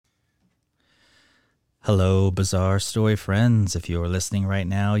Hello, Bizarre Story friends. If you are listening right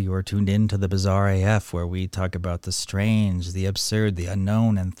now, you are tuned in to the Bizarre AF, where we talk about the strange, the absurd, the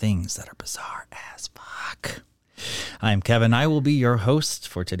unknown, and things that are bizarre as fuck. I'm Kevin. I will be your host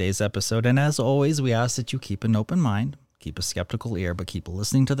for today's episode, and as always, we ask that you keep an open mind, keep a skeptical ear, but keep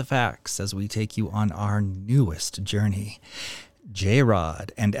listening to the facts as we take you on our newest journey,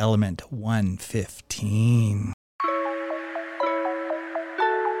 J-Rod and Element 115.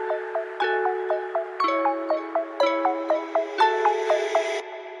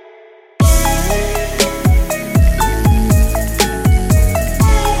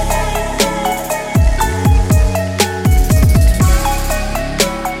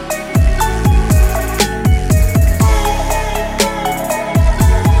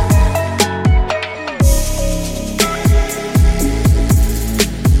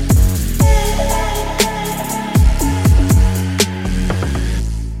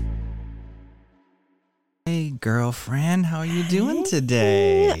 Girlfriend, how are you doing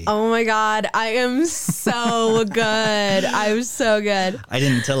today? Oh my God, I am so good. I'm so good. I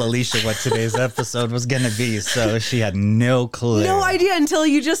didn't tell Alicia what today's episode was going to be, so she had no clue. No idea until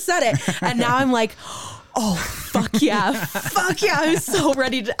you just said it. And now I'm like, oh, fuck yeah. Fuck yeah. I'm so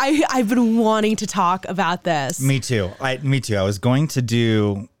ready to. I've been wanting to talk about this. Me too. I was going to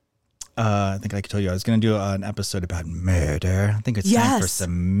do, I think I told you, I was going to do an episode about murder. I think it's time for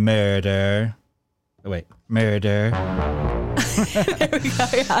some murder. Oh, wait, murder. There we go,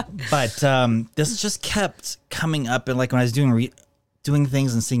 yeah. But this just kept coming up, and like when I was doing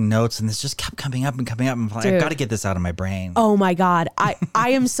things and seeing notes, and this just kept coming up and coming up. I'm like, I've got to get this out of my brain. Oh my God, I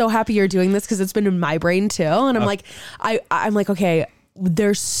am so happy you're doing this because it's been in my brain too, and I'm like, I'm like, okay,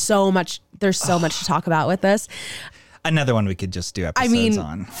 there's so much to talk about with this. Another one we could just do episodes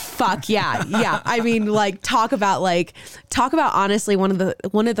on. Fuck yeah, yeah. I mean, like talk about honestly one of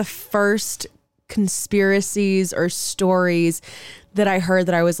the first conspiracies or stories that I heard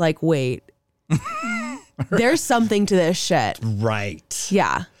that I was like, wait, there's something to this shit. Right.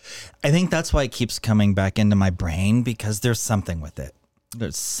 Yeah. I think that's why it keeps coming back into my brain, because there's something with it.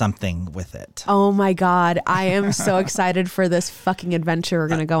 There's something with it. Oh my God. I am so excited for this fucking adventure we're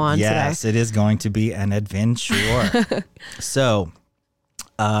going to go on today. Yes, it is going to be an adventure. So,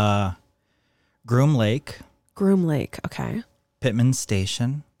 Groom Lake. Okay. Pittman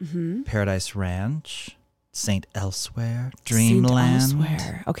Station. Mm-hmm. Paradise Ranch, St. Elsewhere, Dreamland. St.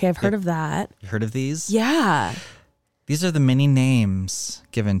 Elsewhere. Okay, I've heard of that. You heard of these? Yeah. These are the many names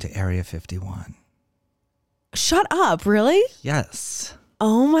given to Area 51. Shut up, really? Yes.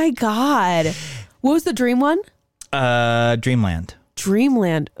 Oh my God. What was the dream one? Dreamland.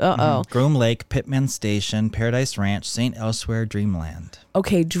 Dreamland. Uh-oh. Groom Lake, Pittman Station, Paradise Ranch, St. Elsewhere, Dreamland.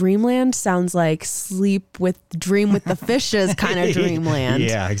 Okay, Dreamland sounds like dream with the fishes kind of Dreamland.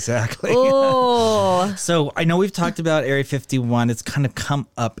 Yeah, exactly. Oh. So I know we've talked about Area 51. It's kind of come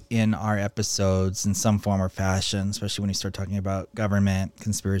up in our episodes in some form or fashion, especially when you start talking about government,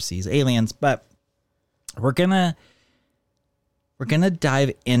 conspiracies, aliens. But we're gonna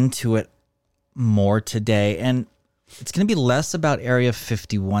dive into it more today, and it's going to be less about Area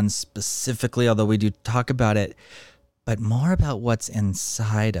 51 specifically, although we do talk about it, but more about what's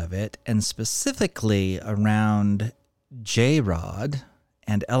inside of it, and specifically around J-Rod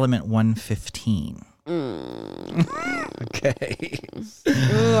and Element 115. Okay.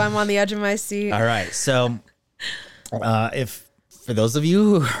 Ooh, I'm on the edge of my seat. All right. So for those of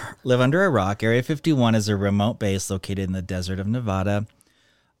you who live under a rock, Area 51 is a remote base located in the desert of Nevada.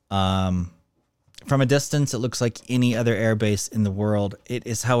 From a distance, it looks like any other air base in the world. It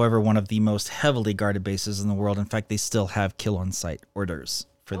is, however, one of the most heavily guarded bases in the world. In fact, they still have kill on sight orders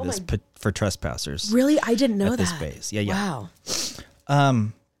for for trespassers. Really? I didn't know at that. This base. Yeah. Wow.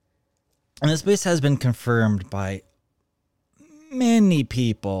 And this base has been confirmed by many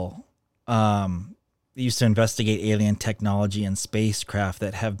people. Used to investigate alien technology and spacecraft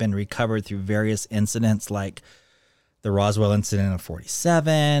that have been recovered through various incidents, like the Roswell incident of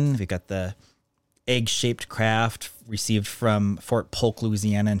 1947. We got the egg-shaped craft received from Fort Polk,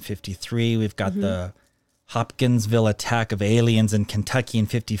 Louisiana in 1953. We've got the Hopkinsville attack of aliens in Kentucky in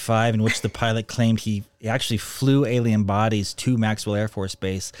 1955, in which the pilot claimed he actually flew alien bodies to Maxwell Air Force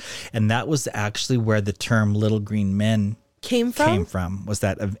Base. And that was actually where the term Little Green Men came from, was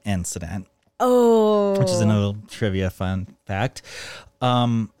that incident. Oh. Which is another trivia fun fact.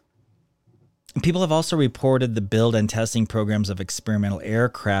 People have also reported the build and testing programs of experimental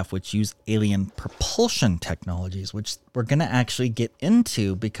aircraft which use alien propulsion technologies, which we're going to actually get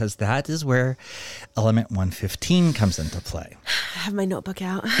into because that is where Element 115 comes into play. I have my notebook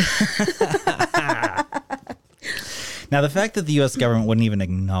out. Now, the fact that the U.S. government wouldn't even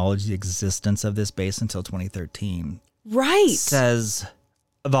acknowledge the existence of this base until 2013 Right. says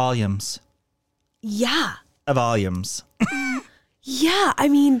volumes. Yeah. Volumes. Yeah. I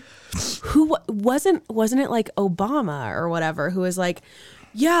mean, who wasn't it like Obama or whatever who was like,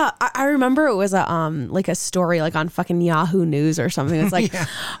 yeah, I remember it was like a story like on fucking Yahoo News or something. It's like,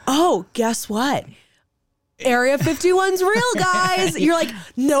 oh, guess what? Area 51's real, guys. You're like,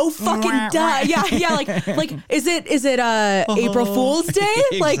 no fucking duh. Yeah. Like, is it April Fool's Day?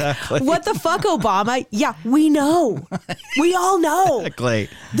 Like, Exactly. what the fuck, Obama? Yeah, we know. We all know. Exactly.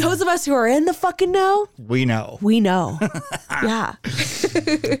 Those of us who are in the fucking know, We know. we know. Yeah.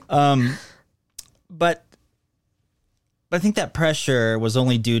 But I think that pressure was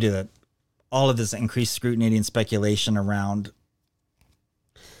only due to all of this increased scrutiny and speculation around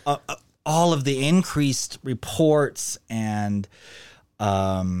all of the increased reports and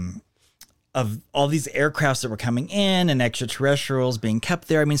of all these aircrafts that were coming in and extraterrestrials being kept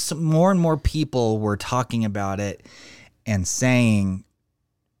there. I mean, more and more people were talking about it and saying,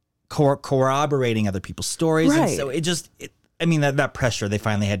 corroborating other people's stories. Right. And so that pressure, they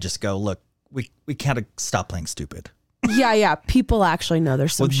finally had to just go, look, we can't stop playing stupid. Yeah. People actually know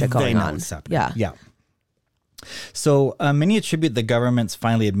there's some shit They going know on. what's happening. Yeah. So many attribute the government's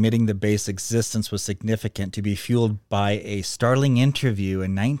finally admitting the base existence was significant to be fueled by a startling interview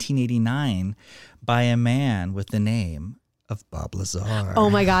in 1989 by a man with the name of Bob Lazar.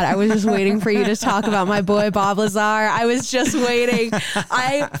 Oh my God. I was just waiting for you to talk about my boy, Bob Lazar. I was just waiting.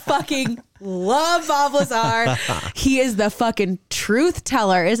 I fucking love Bob Lazar. He is the fucking truth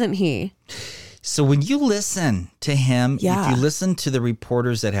teller, isn't he? So when you listen to him, Yeah. if you listen to the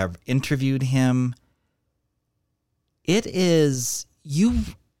reporters that have interviewed him, it is, you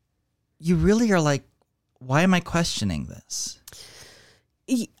really are like, why am I questioning this?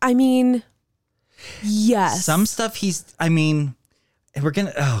 I mean, yes. Some stuff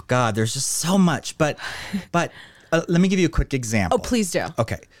oh God, there's just so much. But let me give you a quick example. Oh, please do.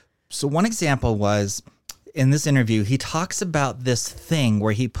 Okay. So one example was in this interview, he talks about this thing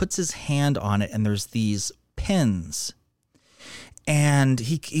where he puts his hand on it and there's these pins. And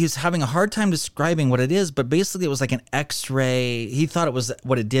he's having a hard time describing what it is, but basically it was like an X-ray. He thought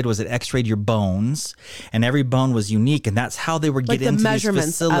what it did was it X-rayed your bones, and every bone was unique, and that's how they would Like get the into these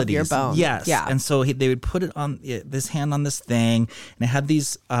measurements facilities. of your bone. Yes, Yeah. And so they would put it on this hand on this thing, and it had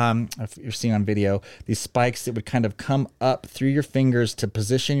these. If you're seeing on video, these spikes that would kind of come up through your fingers to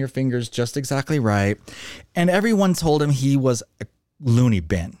position your fingers just exactly right. And everyone told him he was a loony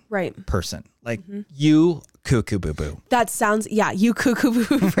bin person, like you. Cuckoo boo boo. That sounds, you cuckoo boo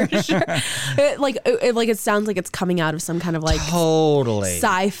boo for sure. It sounds like it's coming out of some kind of like Totally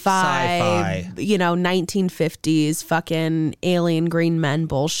sci-fi, 1950s fucking alien green men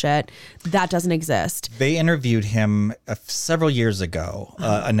bullshit. That doesn't exist. They interviewed him several years ago,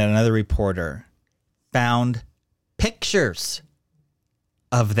 and another reporter found pictures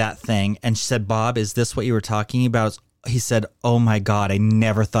of that thing and she said, Bob, is this what you were talking about? He said, oh my God, I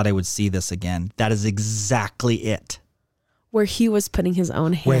never thought I would see this again. That is exactly it. Where he was putting his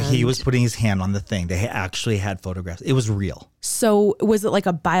own hand. Where he was putting his hand on the thing. They actually had photographs. It was real. So was it like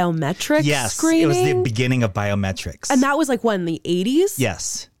a biometric screening? It was the beginning of biometrics. And that was like when, the 80s?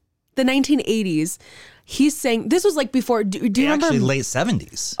 Yes. The 1980s. He's saying, this was like before, do you remember? Actually, late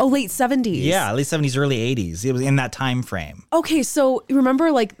 70s. Oh, late 70s. Yeah, late 70s, early 80s. It was in that time frame. Okay, so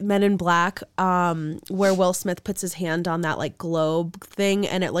remember like Men in Black, where Will Smith puts his hand on that like globe thing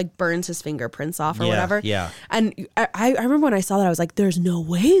and it like burns his fingerprints off or whatever? Yeah. And I remember when I saw that, I was like, there's no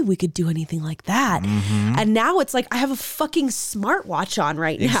way we could do anything like that. Mm-hmm. And now it's like, I have a fucking smartwatch on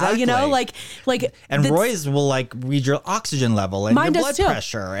right now, Exactly. like. And Roy's will like read your oxygen level and Mine your does blood too.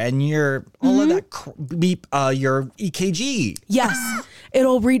 pressure and your all of that beep, your EKG. Yes.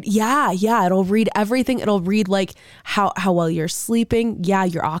 It'll read, it'll read everything. It'll read like how well you're sleeping. Yeah,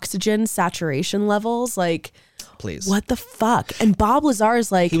 your oxygen saturation levels. Like, Please. what the fuck? And Bob Lazar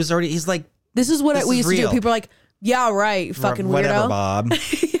is like, He's like, this is what this we is used to do. real. People are like, yeah, right, fucking whatever, weirdo.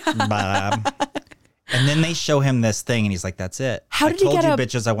 Bob. Bob. And then they show him this thing and he's like, that's it. How did I he told get you a-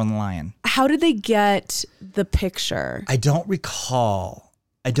 bitches I wasn't lying. How did they get the picture? I don't recall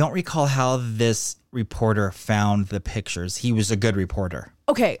how this reporter found the pictures. He was a good reporter.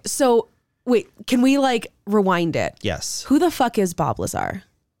 Okay, so wait, can we like rewind it? Yes. Who the fuck is Bob Lazar?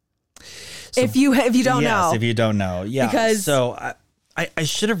 If you don't know. Yes, if you don't know. Yeah. Because- So I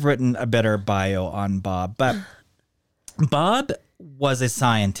should have written a better bio on Bob, but Bob was a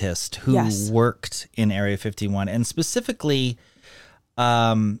scientist who Yes. worked in Area 51, and specifically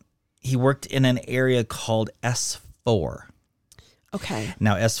he worked in an area called S4. Okay.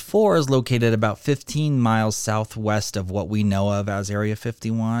 Now, S4 is located about 15 miles southwest of what we know of as Area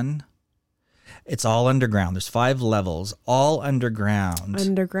 51. It's all underground. There's 5 levels, all underground.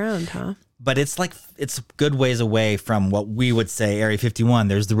 Underground, huh? But it's a good ways away from what we would say Area 51.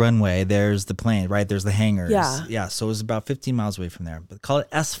 There's the runway, there's the plane, right? There's the hangars. Yeah. Yeah, so it was about 15 miles away from there. But call it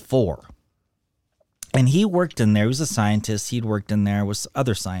S4. And he worked in there. He was a scientist. He'd worked in there with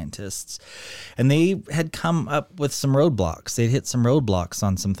other scientists. And they had come up with some roadblocks. They'd hit some roadblocks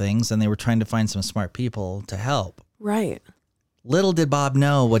on some things, and they were trying to find some smart people to help. Right. Little did Bob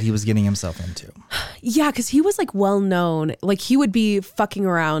know what he was getting himself into. Yeah, because he was like well known. Like he would be fucking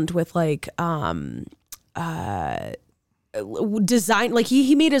around with like design, like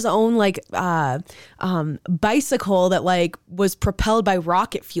he made his own like bicycle that like was propelled by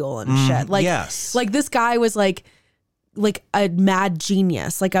rocket fuel and shit. Like yes. like this guy was like a mad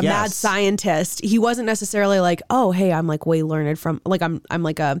genius, like a mad scientist. He wasn't necessarily like, oh hey, I'm like way learned from like I'm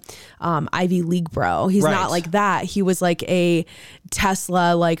like a Ivy League bro. He's Right. not like that. He was like a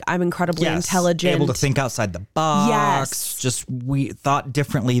Tesla, like I'm incredibly intelligent, able to think outside the box. Yes. Just we thought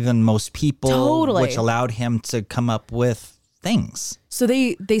differently than most people, Totally. which allowed him to come up with things. So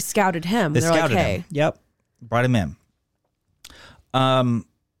they scouted him. They They're scouted like, hey, him. Yep, brought him in.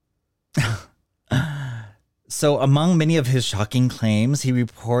 So among many of his shocking claims, he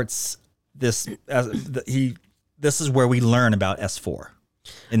reports this this is where we learn about S4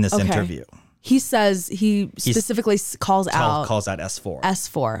 in this Okay. interview. he says he specifically calls out S4.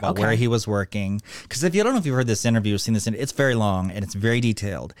 S4. About Okay. where he was working. Because if you don't know if you've heard this interview or seen this, it's very long and it's very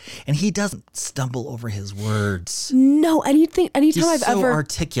detailed. And he doesn't stumble over his words. No, anytime He's I've so ever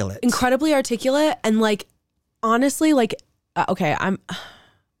articulate. incredibly articulate and like honestly like okay, I'm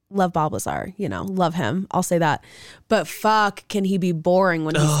love Bob Lazar, love him. I'll say that. But fuck, can he be boring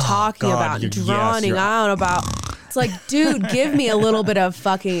when he's talking God, about and you're droning out about. It's like, dude, give me a little bit of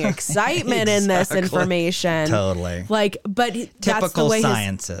fucking excitement in this information. Totally. Like, but that's the Typical way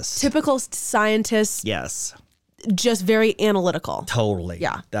scientist. typical scientists, Yes. just very analytical. Totally.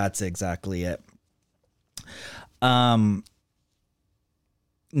 Yeah. That's exactly it. Now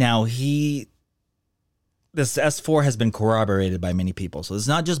this S4 has been corroborated by many people. So it's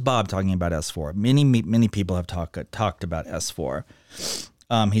not just Bob talking about S4. Many people have talked about S4.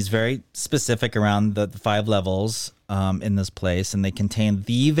 He's very specific around the 5 levels in this place, and they contain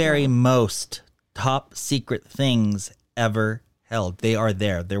the very most top secret things ever held. They are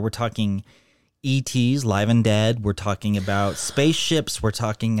there. We're talking ETs, live and dead. We're talking about spaceships. We're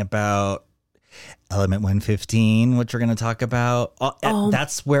talking about Element 115, which we're going to talk about.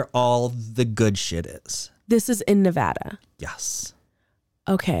 That's where all the good shit is. This is in Nevada. Yes.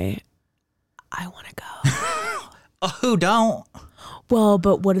 Okay. I want to go. Oh, who don't? Well,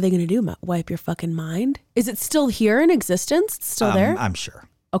 but what are they going to do? Wipe your fucking mind? Is it still here in existence? It's still there? I'm sure.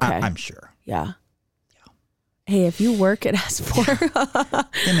 Okay. I'm sure. Yeah. Hey, if you work at S4,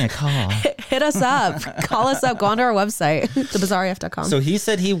 Give me a call. hit us up. Call us up. Go onto our website, thebizarref.com. So he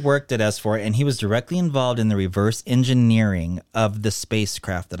said he worked at S4 and he was directly involved in the reverse engineering of the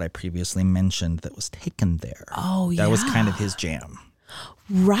spacecraft that I previously mentioned that was taken there. Oh, yeah. That was kind of his jam.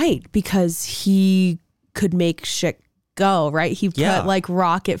 Right, because he could make shit go, right? He put like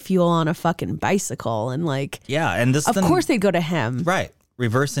rocket fuel on a fucking bicycle and like, Yeah. And this of course they'd go to him. Right.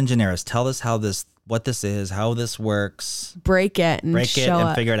 Reverse engineer us. Tell us what this is, how this works. Break it and show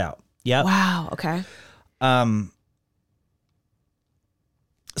it. Figure it out. Yep. Wow. Okay.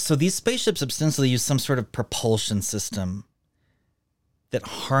 So these spaceships ostensibly use some sort of propulsion system that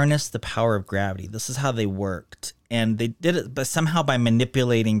harnessed the power of gravity. This is how they worked. And they did it by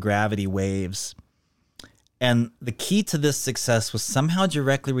manipulating gravity waves. And the key to this success was somehow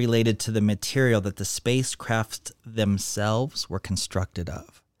directly related to the material that the spacecraft themselves were constructed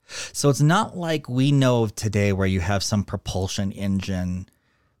of. So it's not like we know of today where you have some propulsion engine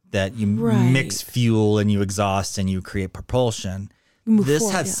that you mix fuel and you exhaust and you create propulsion.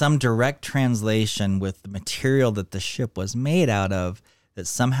 This had some direct translation with the material that the ship was made out of that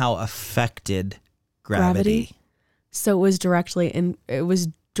somehow affected gravity. So it was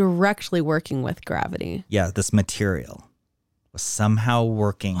directly working with gravity. Yeah, this material was somehow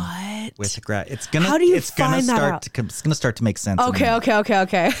working with gravity. It's gonna start to make sense. Okay. I'm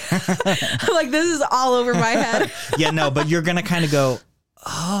like, this is all over my head. Yeah, no, but you're gonna kind of go,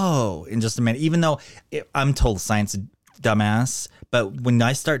 oh, in just a minute. Even though I'm told science is dumbass, but when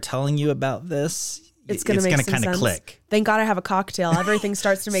I start telling you about this, it's gonna kind of click. Thank God I have a cocktail. Everything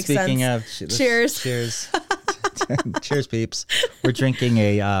starts to make sense. Speaking of, cheers. Cheers, peeps. We're drinking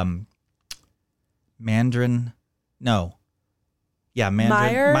a Mandarin. No. Yeah,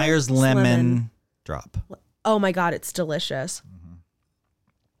 Myers lemon drop. Oh my God, it's delicious.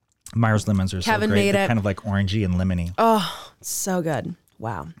 Myers lemons are Kevin so great. made They're it. kind of like orangey and lemony. Oh, so good.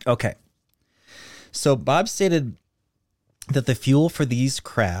 Wow. Okay. So Bob stated that the fuel for these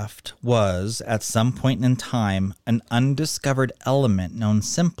craft was, at some point in time, an undiscovered element known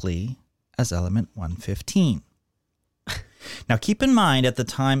simply as element 115. Now, keep in mind, at the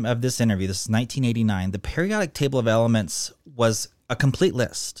time of this interview, this is 1989, the periodic table of elements was a complete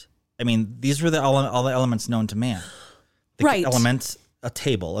list. I mean, these were all the elements known to man. Right. Elements, a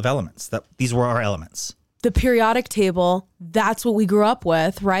table of elements. These were our elements. The periodic table, that's what we grew up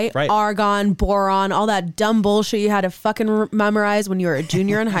with, right? Right. Argon, boron, all that dumb bullshit you had to fucking memorize when you were a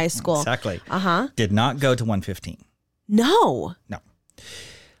junior in high school. Exactly. Uh-huh. Did not go to 115. No. No.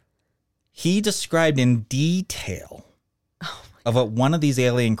 He described in detail of what one of these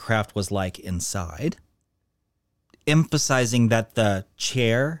alien craft was like inside, emphasizing that the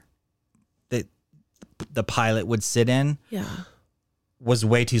chair that the pilot would sit in was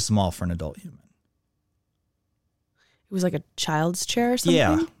way too small for an adult human. It was like a child's chair or something?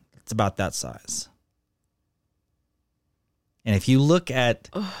 Yeah, it's about that size. And if you look at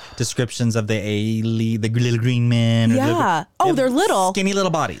descriptions of the little green men, yeah. They're little. Skinny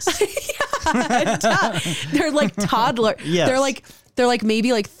little bodies. They're like toddler. Yes. They're like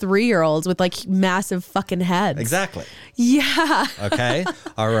maybe like 3-year-olds with like massive fucking heads. Exactly. Yeah. Okay.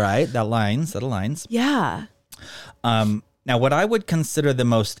 All right. That aligns. Yeah. Now, what I would consider the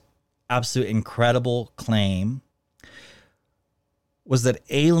most absolute incredible claim was that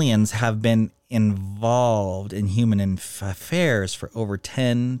aliens have been involved in human affairs for over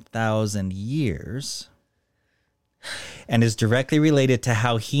 10,000 years and is directly related to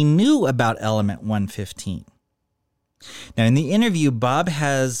how he knew about element 115. Now, in the interview, Bob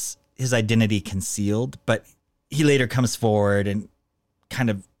has his identity concealed, but he later comes forward and kind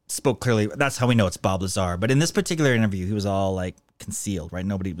of spoke clearly. That's how we know it's Bob Lazar. But in this particular interview, he was all like concealed, right?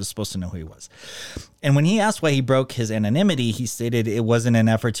 Nobody was supposed to know who he was. And when he asked why he broke his anonymity, he stated it wasn't an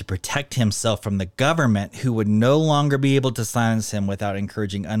effort to protect himself from the government, who would no longer be able to silence him without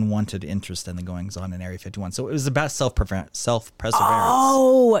encouraging unwanted interest in the goings on in Area 51. So it was about self-perseverance.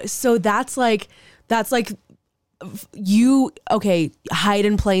 Oh, so that's like you, okay, hide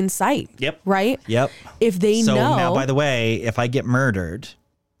in plain sight. Yep. Right? Yep. If they So know. now, by the way, if I get murdered,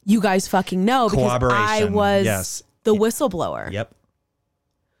 you guys fucking know because I Cooperation, was yes. the whistleblower. yep.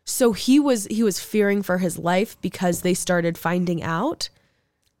 So he was fearing for his life because they started finding out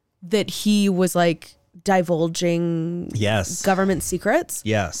that he was like divulging Yes. government secrets.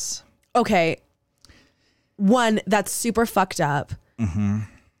 Yes. Okay. 1, that's super fucked up. Mm-hmm.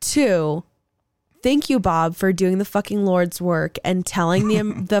 2, thank you, Bob, for doing the fucking Lord's work and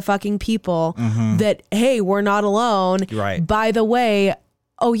telling the fucking people that, hey, we're not alone. Right. By the way,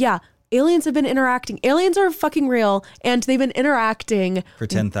 oh yeah, aliens have been interacting. Aliens are fucking real, and they've been interacting For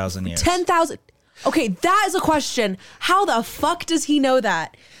 10,000 years. 10,000. Okay, that is a question. How the fuck does he know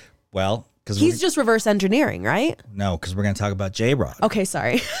that? Well, because He's just reverse engineering, right? we're going to talk about J-Rod. Okay,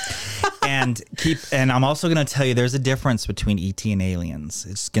 sorry. and I'm also going to tell you there's a difference between ET and aliens.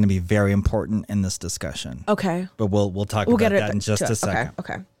 It's going to be very important in this discussion. Okay. But we'll talk about that in just a second.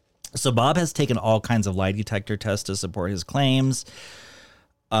 Okay. So Bob has taken all kinds of lie detector tests to support his claims.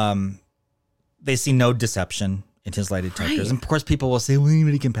 They see no deception in his lie detectors. Right. And of course, people will say, well,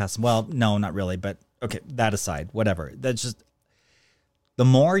 anybody can pass them. Well, no, not really. But okay, that aside, whatever. That's just, the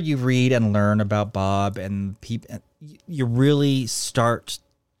more you read and learn about Bob and people, you really start,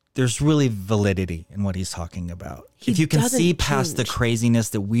 there's really validity in what he's talking about. If you can see past the craziness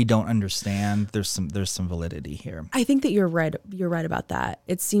that we don't understand, there's some validity here. I think that you're right. You're right about that.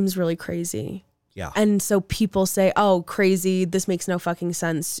 It seems really crazy. Yeah. And so people say, oh, crazy. This makes no fucking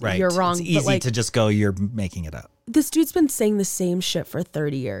sense. Right. You're wrong. It's easy but like, to just go, you're making it up. this dude's been saying the same shit for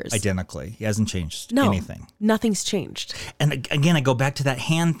 30 years. Identically. He hasn't changed No, anything. Nothing's changed. And again, I go back to that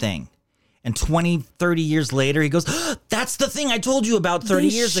hand thing. And 20, 30 years later, he goes, oh, that's the thing I told you about 30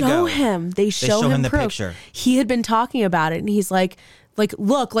 years ago. They show him the proof. picture. He had been talking about it, and he's like,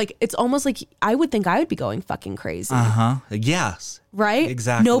 look, like, it's almost like I would think I would be going fucking crazy. Uh-huh. Yes. Right?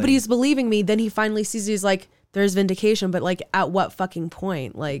 Exactly. Nobody's believing me. Then he finally sees, he's like, there's vindication, but like, at what fucking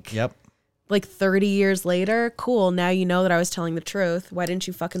point? Like, Yep. like 30 years later, cool. Now you know that I was telling the truth. Why didn't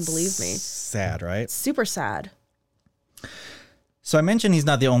you fucking believe me? Sad, right? Super sad. So I mentioned he's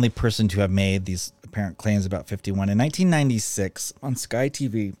not the only person to have made these apparent claims about 51. In 1996, on Sky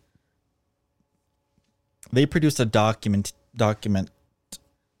TV, they produced a documentary.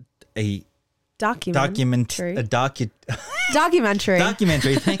 Thank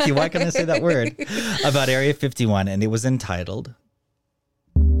you. Why couldn't I say that word? About Area 51, and it was entitled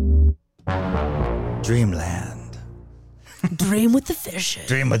Dreamland. Dream with the fishes.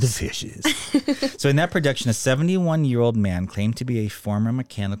 Dream with the fishes. So in that production, a 71-year-old man claimed to be a former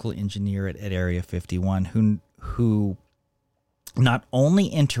mechanical engineer at Area 51 who not only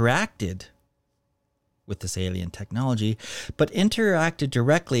interacted with this alien technology, but interacted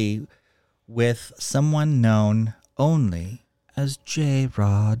directly with someone known only as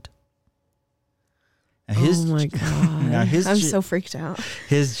J-Rod. Oh my God. I'm so freaked out.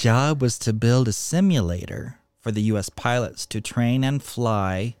 His job was to build a simulator for the U.S. pilots to train and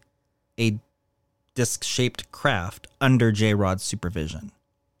fly a disc-shaped craft under J-Rod's supervision.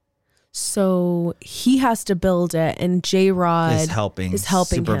 So he has to build it, and J-Rod is helping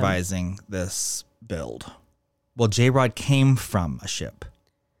supervising this build. Well, J-Rod came from a ship.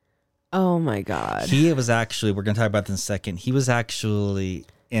 Oh my God. He was actually, we're going to talk about this in a second. He was actually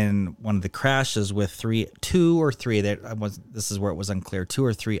in one of the crashes with two or three, this is where it was unclear, 2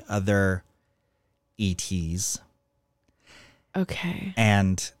 or 3 other ETs. Okay.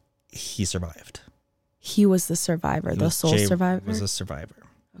 And he survived. He was the survivor, the sole survivor? Was a survivor.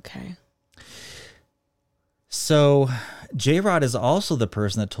 Okay. So J-Rod is also the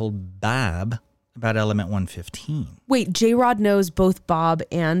person that told Bob about Element 115. Wait, J-Rod knows both Bob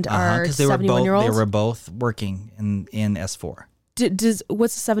and our 71-year-old? They were both working in S4.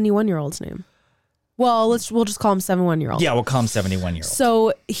 What's the 71-year-old's name? Well, we'll just call him 71-year-old. Yeah, we'll call him 71-year-old.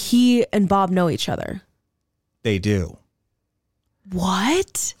 So he and Bob know each other. They do.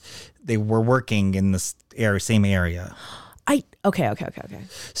 What? They were working in the same area. Okay.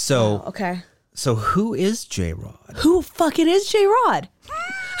 So okay. So who is J-Rod? Who fucking is J-Rod?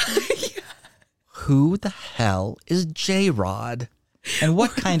 Who the hell is J-Rod? And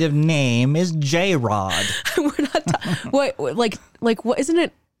what kind of name is J-Rod? We're not what what isn't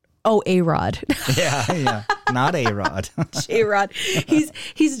it? Oh, A-Rod. Yeah. Not A-Rod. J-Rod.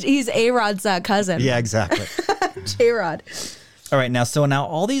 He's A-Rod's cousin. Yeah, exactly. J-Rod. All right, now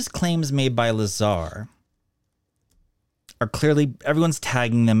all these claims made by Lazar are clearly, everyone's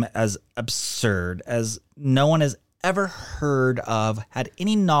tagging them as absurd, as no one has ever heard of, had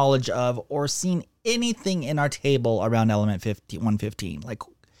any knowledge of, or seen anything in our table around Element 115. Like,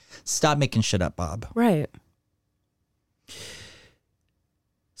 stop making shit up, Bob. Right.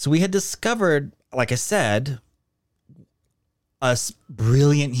 So we had discovered, like I said, us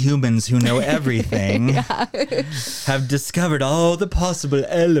brilliant humans who know everything have discovered all the possible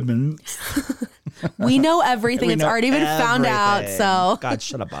elements. We know everything. It's already been found out. So God,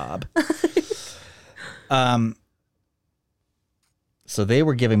 shut up, Bob. So they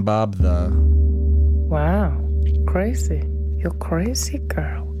were giving Bob the wow, crazy. You're crazy,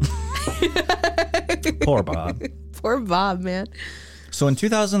 girl. Poor Bob. Poor Bob, man. So in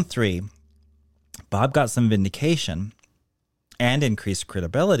 2003, Bob got some vindication and increased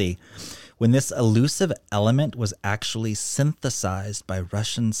credibility when this elusive element was actually synthesized by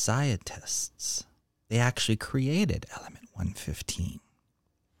Russian scientists. They actually created Element 115.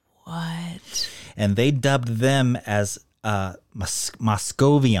 What? And they dubbed them as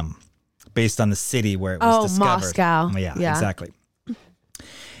Moscovium, based on the city where it was discovered. Moscow. Yeah, exactly.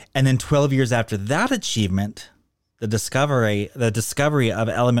 And then 12 years after that achievement, the discovery of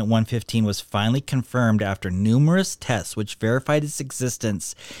Element 115 was finally confirmed after numerous tests which verified its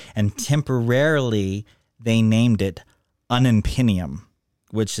existence, and temporarily they named it Unimpinium,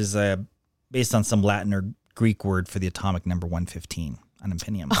 which is based on some Latin or Greek word for the atomic number 115.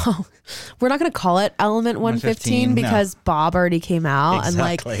 Unimpinium. Oh, we're not going to call it Element 115 because Bob already came out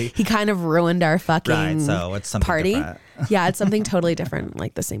and he kind of ruined our fucking so it's something party. Different. Yeah, it's something totally different,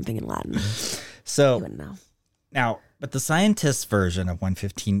 like the same thing in Latin. So you wouldn't know. Now, but the scientist's version of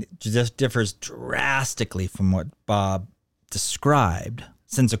 115 just differs drastically from what Bob described,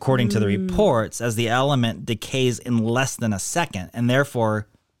 since according to the reports, as the element decays in less than a second and therefore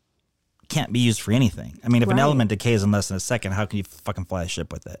can't be used for anything. I mean, if an element decays in less than a second, how can you fucking fly a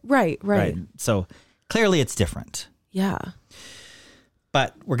ship with it? Right. So clearly it's different. Yeah.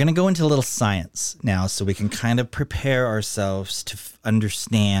 But we're going to go into a little science now so we can kind of prepare ourselves to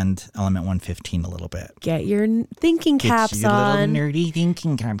understand Element 115 a little bit. Get your thinking caps on. Little nerdy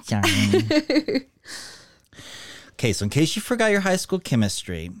thinking caps on. Okay, so in case you forgot your high school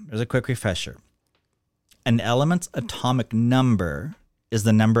chemistry, there's a quick refresher. An element's atomic number is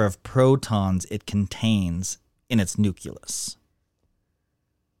the number of protons it contains in its nucleus.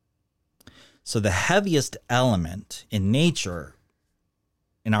 So the heaviest element in nature,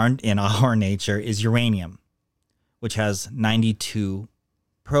 in our nature, is uranium, which has 92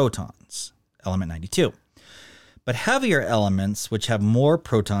 protons, element 92. But heavier elements, which have more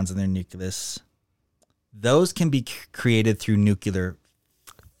protons in their nucleus, those can be created through nuclear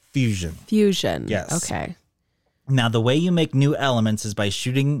fusion. Fusion. Yes. Okay. Now, the way you make new elements is by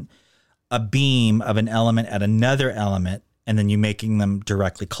shooting a beam of an element at another element, and then you making them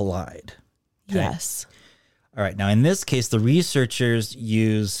directly collide. Okay? Yes. All right. Now, in this case, the researchers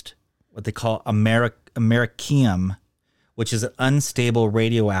used what they call americium, which is an unstable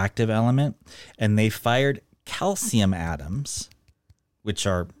radioactive element, and they fired calcium atoms, which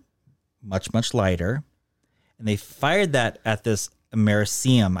are much, much lighter, and they fired that at this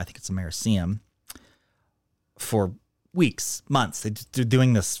americium, I think it's americium, for weeks, months. They're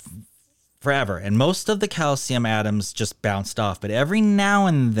doing this forever. And most of the calcium atoms just bounced off. But every now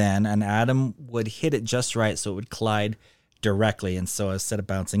and then, an atom would hit it just right so it would collide directly. And so instead of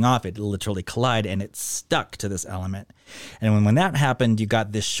bouncing off, it literally collide and it stuck to this element. And when that happened, you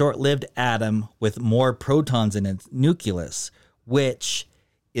got this short-lived atom with more protons in its nucleus, which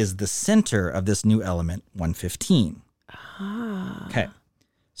is the center of this new element, 115. Okay.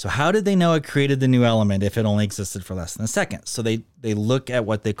 So how did they know it created the new element if it only existed for less than a second? So they look at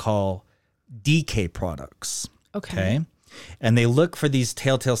what they call decay products. Okay. And they look for these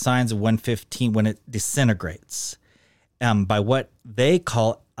telltale signs of 115 when it disintegrates by what they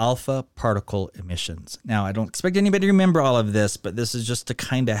call alpha particle emissions. Now, I don't expect anybody to remember all of this, but this is just to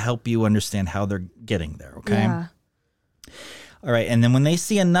kind of help you understand how they're getting there. Okay. Yeah. All right. And then when they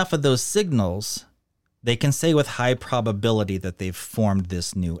see enough of those signals, they can say with high probability that they've formed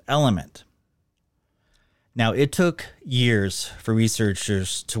this new element. Now, it took years for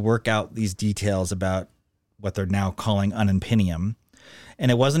researchers to work out these details about what they're now calling ununpinium. And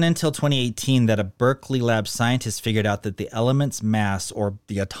it wasn't until 2018 that a Berkeley lab scientist figured out that the element's mass, or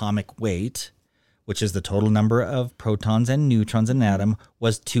the atomic weight, which is the total number of protons and neutrons in an atom,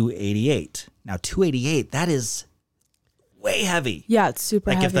 was 288. Now, 288, that is way heavy. Yeah, it's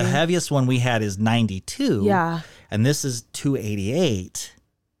super like heavy. If the heaviest one we had is 92, and this is 288,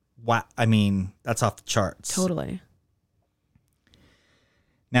 wow, I mean, that's off the charts. Totally.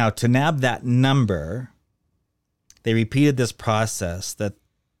 Now, to nab that number, they repeated this process that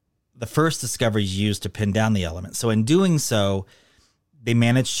the first discoveries used to pin down the element. So in doing so, they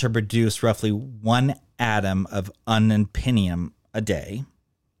managed to produce roughly 1 atom of ununpinium a day.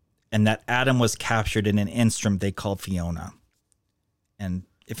 And that atom was captured in an instrument they called Fiona. And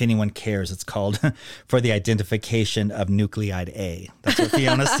if anyone cares, it's called for the identification of nuclide A. That's what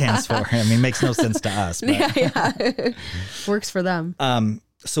Fiona stands for. I mean, it makes no sense to us. But. Yeah. Works for them.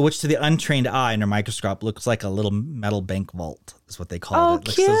 So which to the untrained eye under a microscope looks like a little metal bank vault, is what they called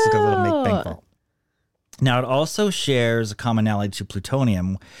it. Cute. Looks like a little bank vault. Now, it also shares a commonality to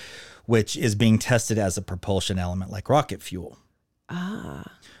plutonium, which is being tested as a propulsion element like rocket fuel.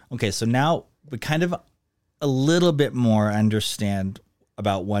 Okay, so now we kind of a little bit more understand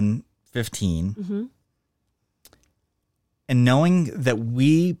about 115. Mm-hmm. And knowing that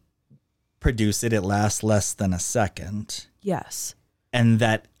we produce it, it lasts less than a second. Yes. And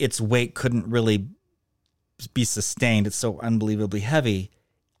that its weight couldn't really be sustained. It's so unbelievably heavy.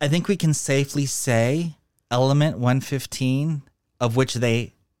 I think we can safely say element 115, of which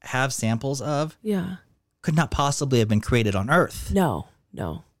they have samples of, could not possibly have been created on Earth. No.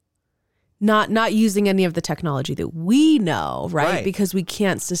 Not using any of the technology that we know, right? Because we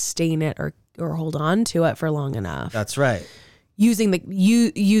can't sustain it or hold on to it for long enough. That's right. Using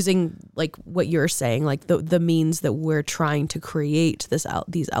like what you're saying, like the means that we're trying to create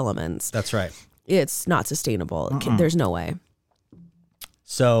these elements. That's right. It's not sustainable. There's no way.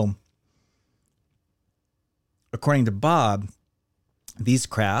 So, according to Bob, these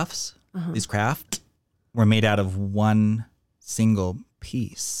craft were made out of one single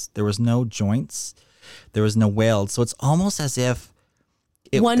piece. There was no joints. There was no weld. So it's almost as if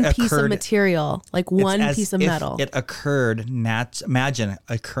piece of material, like one piece of metal. It occurred, imagine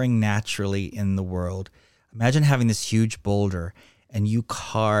occurring naturally in the world. Imagine having this huge boulder and you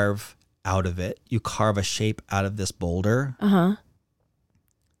carve out of it. You carve a shape out of this boulder. And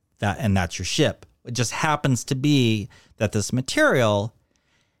that's your ship. It just happens to be that this material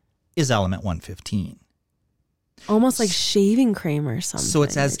is element 115. Almost like shaving cream or something. So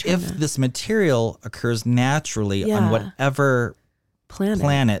it's as if this material occurs naturally on whatever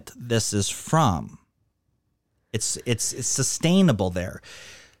planet this is from. It's sustainable there.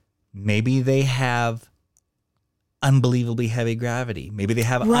 Maybe they have unbelievably heavy gravity. Maybe they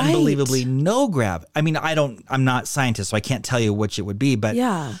have unbelievably no gravity. I mean, I'm not a scientist, so I can't tell you which it would be, but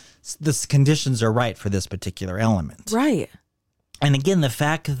the conditions are right for this particular element. Right. And again, the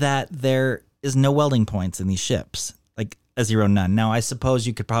fact that there is no welding points in these ships, like a zero none. Now, I suppose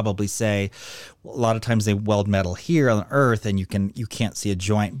you could probably say a lot of times they weld metal here on Earth and you can't see a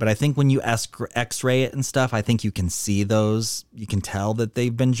joint. But I think when you X-ray it and stuff, I think you can see those. You can tell that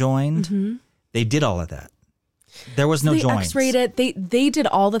they've been joined. Mm-hmm. They did all of that. There was no They joints. X-rayed it. They did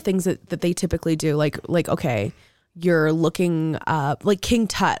all the things that they typically do. Like okay, you're looking up like King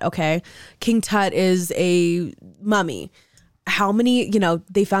Tut. Okay, King Tut is a mummy. How many?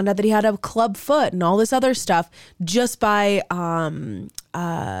 They found out that he had a club foot and all this other stuff just by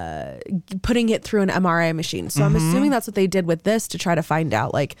putting it through an MRI machine. So I'm assuming that's what they did with this to try to find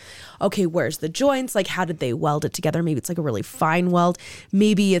out, like, okay, where's the joints? Like, how did they weld it together? Maybe it's like a really fine weld.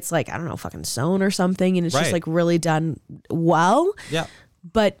 Maybe it's like, I don't know, fucking sewn or something, and it's just like really done well. Yeah.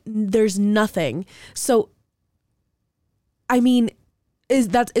 But there's nothing. So, I mean, is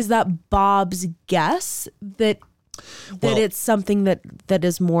that Bob's guess that it's something that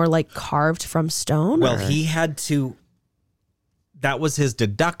is more like carved from stone? Well, he had to. That was his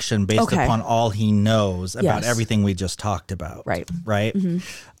deduction based upon all he knows about everything we just talked about. Right. Right.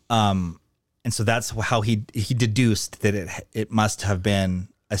 And so that's how he deduced that it must have been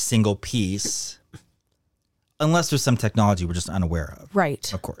a single piece, unless there's some technology we're just unaware of.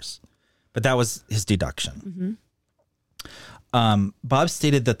 Right. Of course. But that was his deduction. Bob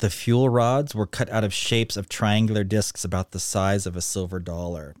stated that the fuel rods were cut out of shapes of triangular discs about the size of a silver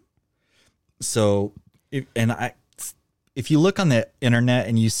dollar. So, if you look on the internet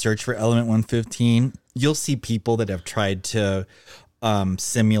and you search for element 115, you'll see people that have tried to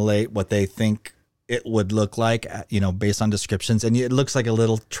simulate what they think it would look like, based on descriptions. And it looks like a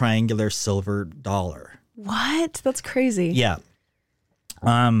little triangular silver dollar. What? That's crazy. Yeah.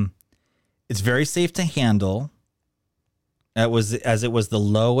 It's very safe to handle. It was the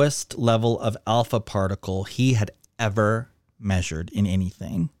lowest level of alpha particle he had ever measured in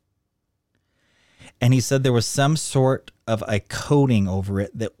anything. And he said there was some sort of a coating over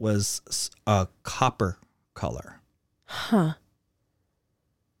it that was a copper color. Huh.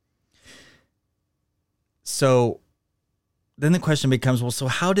 So then the question becomes, well, so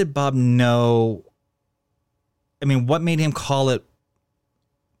how did Bob know? I mean, what made him call it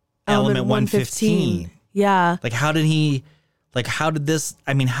element 115? Yeah. Like, how did this,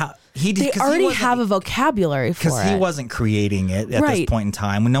 I mean, how they already have a vocabulary for it. Because he wasn't creating it at this point in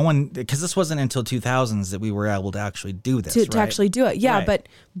time. When no one, because this wasn't until 2000s that we were able to actually do this, to actually do it. Yeah, right.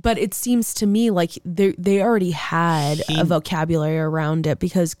 but it seems to me like they already had a vocabulary around it,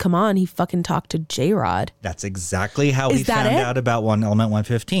 because come on, he fucking talked to J-Rod. That's exactly how he found out about element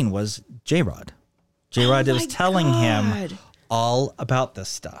 115 was J-Rod. J-Rod was telling him all about this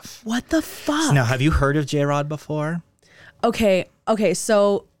stuff. What the fuck? So now, have you heard of J-Rod before? Okay,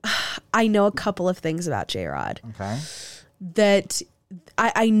 so I know a couple of things about J-Rod. Okay. That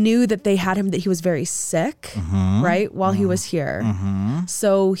I knew that they had him, that he was very sick, right, while he was here.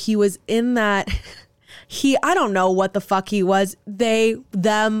 So he was in that, I don't know what the fuck he was, they,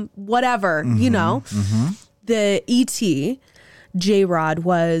 them, whatever, The E.T., J-Rod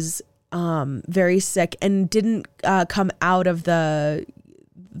was very sick and didn't come out of the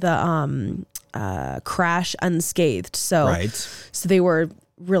crash unscathed. So they were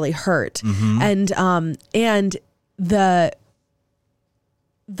really hurt. And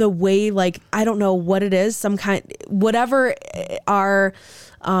the way, like, I don't know what it is, some kind, whatever our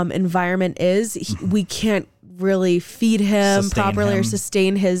environment is, we can't really feed him properly or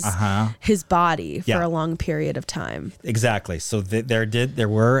sustain his body for a long period of time. Exactly. So they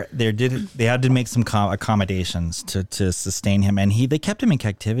had to make some accommodations to sustain him, and they kept him in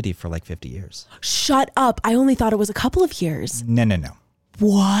captivity for like 50 years. Shut up. I only thought it was a couple of years. No.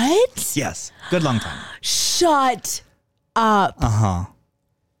 What? Yes. Good long time. Shut up.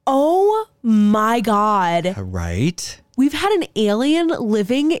 Oh my God. Right. We've had an alien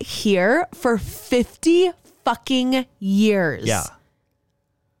living here for 50 fucking years. Yeah.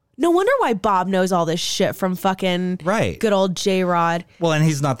 No wonder why Bob knows all this shit from fucking good old J-Rod. Well, and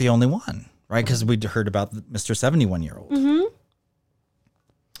he's not the only one, right? Because we'd heard about Mr. 71-year-old.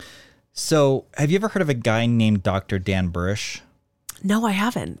 So have you ever heard of a guy named Dr. Dan Burish? No, I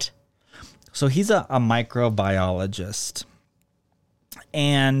haven't. So he's a microbiologist.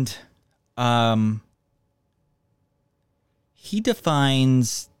 And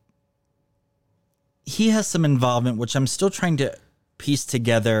he has some involvement, which I'm still trying to piece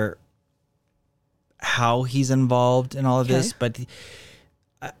together how he's involved in all of this, but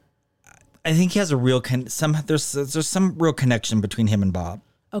I think he has a real there's some real connection between him and Bob.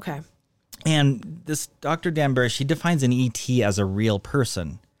 Okay. And this Dr. Dan Burish, he defines an ET as a real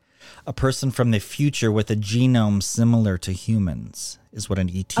person, a person from the future with a genome similar to humans, is what an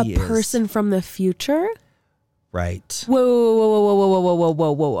ET is. A person from the future? Right. Whoa.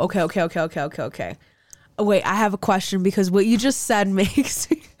 Okay. Wait, I have a question, because what you just said makes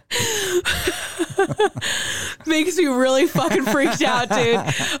me really fucking freaked out, dude.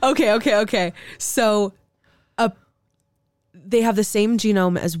 Okay. So They have the same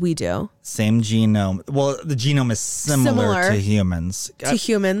genome as we do. Same genome. Well, the genome is similar to humans. To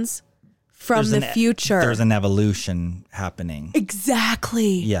humans from There's the future. There's an evolution happening.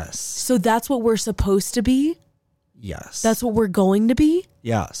 Exactly. Yes. So that's what we're supposed to be? Yes. That's what we're going to be?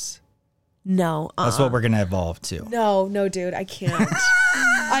 Yes. No. That's what we're going to evolve to. No, dude, I can't.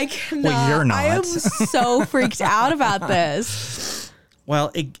 I cannot. Well, you're not. I am so freaked out about this.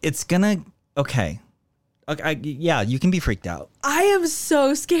 Well, it's going to... Okay. Yeah, you can be freaked out. I am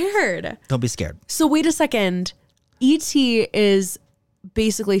so scared. Don't be scared. So wait a second. E.T. is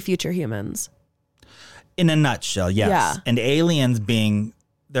basically future humans. In a nutshell, yes. Yeah. And aliens being...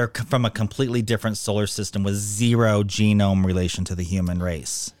 They're from a completely different solar system with zero genome relation to the human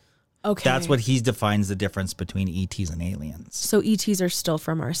race. Okay. That's what he defines the difference between ETs and aliens. So ETs are still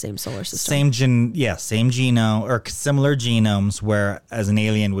from our same solar system. Same genome or similar genomes, where as an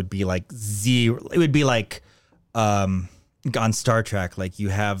alien would be like zero. It would be like on Star Trek, like you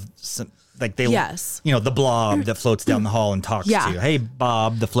have some, like they, Yes. you know, the blob that floats down the hall and talks Yeah. to you. Hey,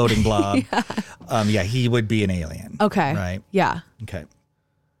 Bob, the floating blob. Yeah, he would be an alien. Okay. Right. Yeah. Okay.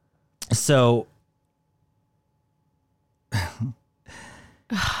 So I'm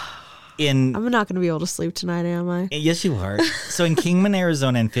not going to be able to sleep tonight, am I? yes, you are. So in Kingman,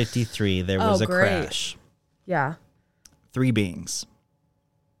 Arizona in 1953, there was a great. crash. Yeah. 3 beings.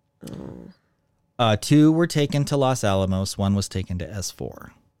 2 were taken to Los Alamos. 1 was taken to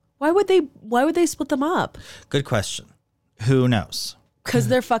S4. Why would they split them up? Good question. Who knows? Because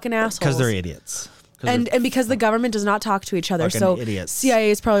they're fucking assholes. Because they're idiots. And because the government does not talk to each other. Fucking So idiots.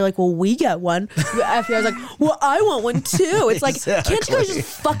 CIA is probably like, well, we get one. The FBI is like, well, I want one too. It's like, can't you guys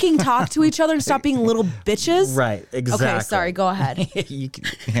just fucking talk to each other and stop being little bitches? Right. Exactly. Okay, sorry. Go ahead. you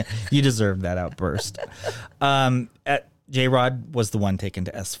deserve that outburst. J-Rod was the one taken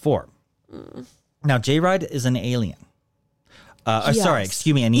to S4. Now, J-Rod is an alien. Yes. Sorry,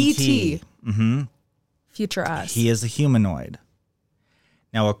 excuse me, an ET. Mm-hmm. Future us. He is a humanoid.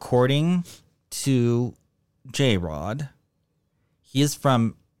 Now, according to J-Rod, he is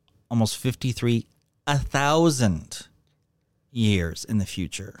from almost 1,000 years in the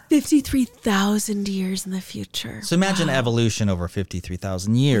future. 53,000 years in the future. So imagine evolution over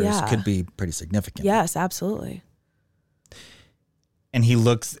 53,000 years could be pretty significant. Yes, absolutely. And he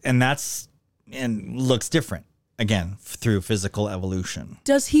looks different again through physical evolution.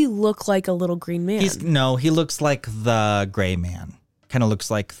 Does he look like a little green man? He looks like the gray man. Kind of looks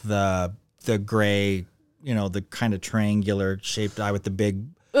like the gray, you know, the kind of triangular shaped eye with the big,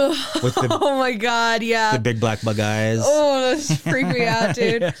 oh my God, yeah. the big black bug eyes. Oh, that's freak me out,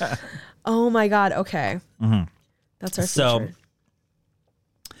 dude. Yeah. Oh my God. Okay. Mm-hmm. That's our future.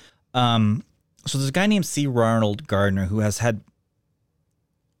 So there's a guy named C. Ronald Gardner who has had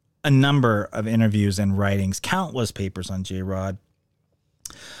a number of interviews and writings, countless papers on J-Rod.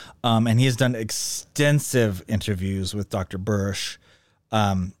 And he has done extensive interviews with Dr. Bursch.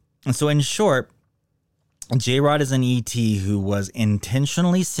 And so in short, J-Rod is an ET who was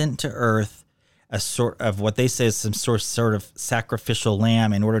intentionally sent to Earth as sort of what they say is some sort of sacrificial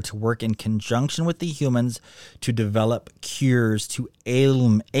lamb in order to work in conjunction with the humans to develop cures to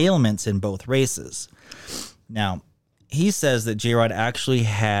ailments in both races. Now, he says that J-Rod actually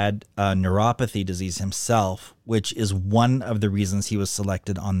had neuropathy disease himself, which is one of the reasons he was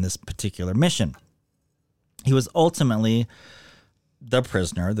selected on this particular mission. He was ultimately the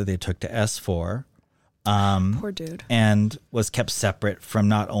prisoner that they took to S4. Poor dude. And was kept separate from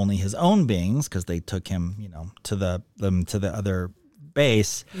not only his own beings, because they took him, you know, to the other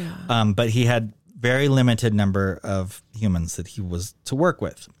base, but he had very limited number of humans that he was to work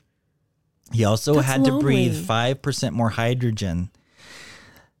with. He also had to breathe 5% more hydrogen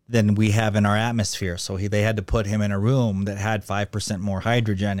than we have in our atmosphere. So they had to put him in a room that had 5% more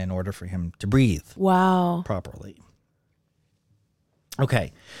hydrogen in order for him to breathe properly.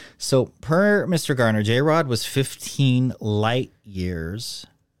 Okay, so per Mr. Garner, J-Rod was 15 light years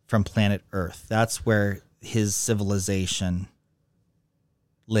from planet Earth. That's where his civilization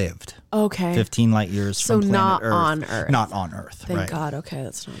lived. Okay. 15 light years from planet not Earth. on Earth. Not on Earth, Thank right. God. Okay,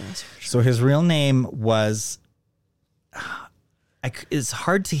 that's not us. For sure. So his real name was... it's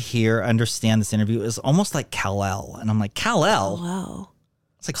hard to understand this interview. It's almost like Kal-El. And I'm like, Kal-El? Kal-El.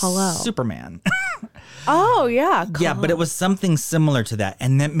 It's like Kal-El. Superman. Oh, yeah. Yeah, but it was something similar to that.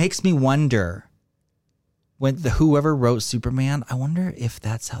 And that makes me wonder, when whoever wrote Superman, I wonder if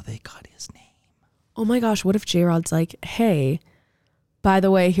that's how they got his name. Oh my gosh, what if J-Rod's like, hey, by the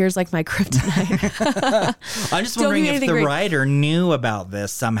way, here's like my kryptonite. I'm just wondering if the writer knew about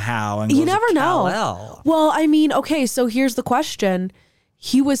this somehow. And you goes, never know. Kal-El. Well, I mean, okay, so here's the question.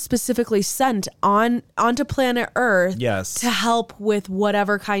 he was specifically sent onto planet Earth Yes. to help with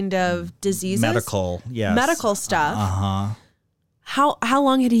whatever kind of diseases. Medical stuff. Uh-huh. How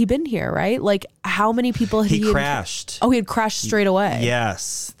long had he been here, right? Like, how many people had he crashed. Oh, he had crashed straight away.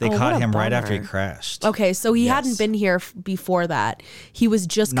 Yes. They Oh, caught what a him right after he bummer. crashed. Okay, so he Yes. hadn't been here before that. He was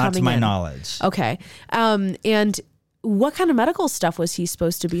just Not coming to my in. knowledge. Okay. And what kind of medical stuff was he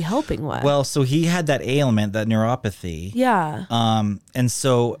supposed to be helping with? Well, so he had that ailment, that neuropathy. yeah. And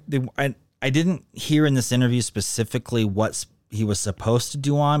so I didn't hear in this interview specifically what he was supposed to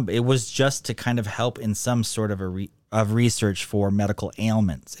do on, but it was just to kind of help in some sort of of research for medical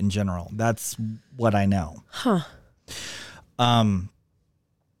ailments in general. That's what I know. Huh.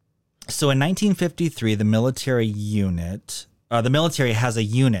 So in 1953, the military has a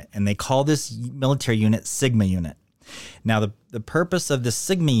unit, and they call this military unit Sigma Unit. Now, the purpose of the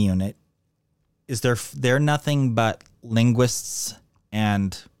Sigma Unit is they're nothing but linguists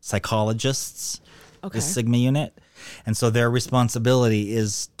and psychologists, Okay. the Sigma Unit. And so their responsibility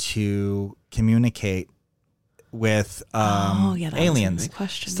is to communicate with Oh, yeah, that was aliens. my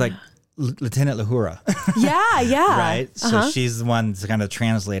question, It's like Lieutenant Lahura. Yeah. Right. So she's the one that's kind of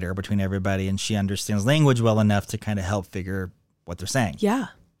translator between everybody, and she understands language well enough to kind of help figure what they're saying. Yeah.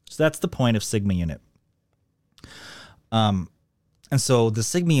 So that's the point of Sigma Unit. And so the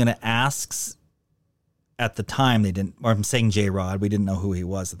Sigma Unit asks, at the time they didn't, or I'm saying J-Rod, we didn't know who he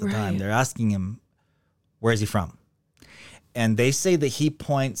was at the time. Right. They're asking him, where is he from? And they say that he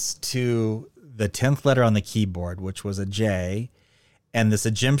points to the 10th letter on the keyboard, which was a J, and this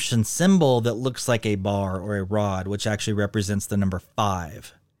Egyptian symbol that looks like a bar or a rod, which actually represents the number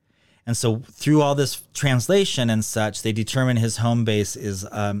 5. And so through all this translation and such, they determine his home base is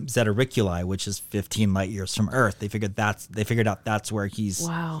Zeta Reticuli, which is 15 light years from Earth. They figured out that's where he's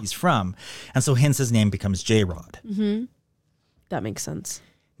from. And so hence his name becomes J-Rod. Mm-hmm. That makes sense.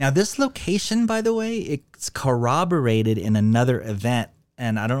 Now, this location, by the way, it's corroborated in another event.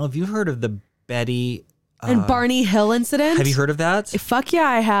 And I don't know if you've heard of the Betty And Barney Hill incident? Have you heard of that? Fuck yeah,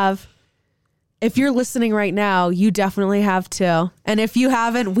 I have. If you're listening right now, you definitely have too. And if you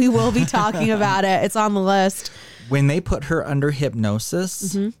haven't, we will be talking about it. It's on the list. When they put her under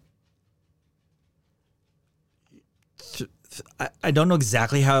hypnosis, I don't know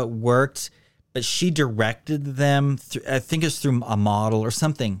exactly how it worked, but she directed them, I think it's through a model or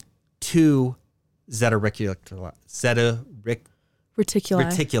something, to Zeta Reticuli.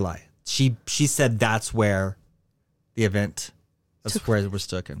 Reticuli. She said that's where the event, where it was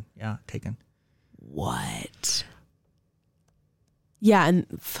taken. Yeah, taken. What? Yeah, and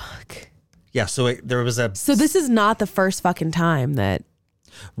fuck. Yeah, so there was a... So this is not the first fucking time that...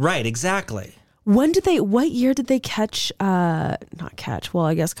 Right, exactly. What year did they catch, not catch, well,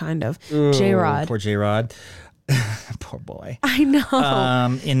 I guess kind of, J-Rod? Poor J-Rod. Poor boy. I know.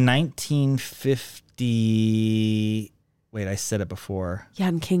 In 1950... Wait, I said it before. Yeah,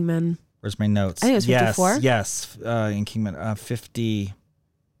 in Kingman. Where's my notes? I think it was 54. Yes, in Kingman. 50...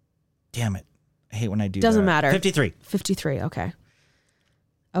 Damn it. I hate when I do Doesn't that. matter. 53. 53, okay.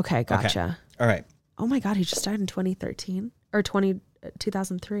 Okay, gotcha. Okay. All right. Oh my God, he just died in 2013? Or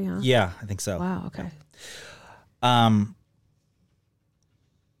 2003, huh? Yeah, I think so. Wow, okay.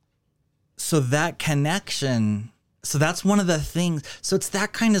 So that connection, so that's one of the things. So it's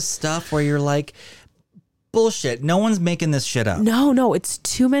that kind of stuff where you're like, bullshit. No one's making this shit up. No, it's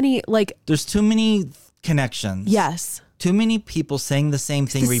too many, like... There's too many connections. Yes. Too many people saying the same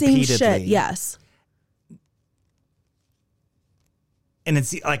thing The repeatedly. same shit, yes. And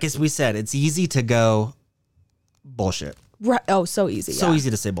it's, like as we said, it's easy to go bullshit. Right. Oh, so easy. So yeah. easy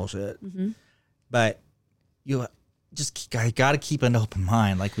to say bullshit. But you just got to keep an open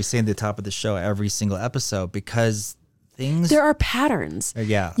mind, like we say at the top of the show every single episode, because things... There are patterns.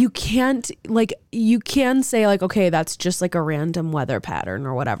 Yeah. You can say like, okay, that's just like a random weather pattern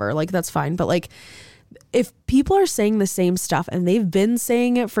or whatever. Like, that's fine. But like, if people are saying the same stuff and they've been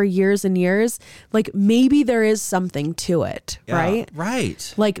saying it for years and years, like maybe there is something to it, Yeah, right?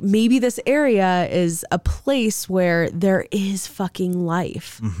 Right. Like maybe this area is a place where there is fucking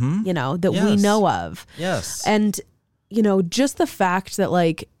life, that we Yes. know of. Yes. And, just the fact that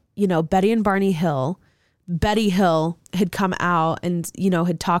like, Betty Hill had come out and,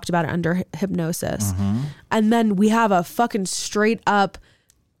 had talked about it under hypnosis. And then we have a fucking straight up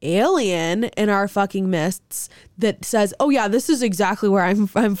alien in our fucking midst that says, oh yeah, this is exactly where I'm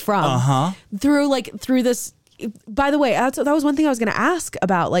from. Through this. By the way, that was one thing I was going to ask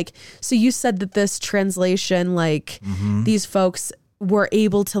about. Like, so you said that this translation, like these folks were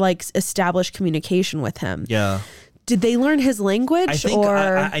able to like establish communication with him. Yeah. Did they learn his language? I think or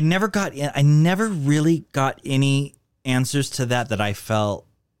I never really got any answers to that I felt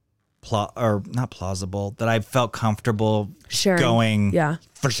not plausible, that I felt comfortable Sharing. going Yeah.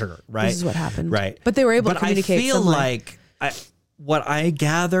 for sure, right? This is what happened. Right. But they were able to communicate. I feel some way. like what I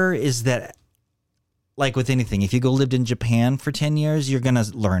gather is that, like with anything, if you go lived in Japan for 10 years, you're going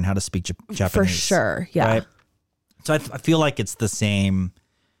to learn how to speak Japanese. For sure. Yeah. Right? So I feel like it's the same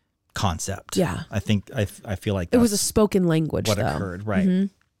concept. Yeah. I think I feel like It was a that's spoken language, what though. occurred. Right. Mhm.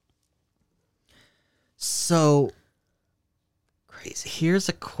 So crazy. Here's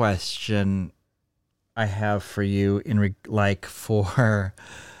a question I have for you for,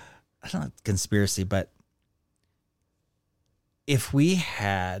 I don't know, conspiracy, but if we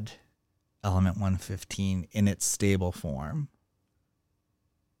had element 115 in its stable form,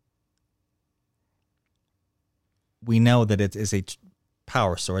 we know that it is a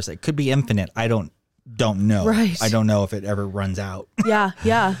power source. It could be infinite. I don't know. Right. I don't know if it ever runs out. Yeah.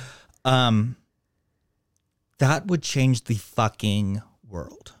 Yeah. That would change the fucking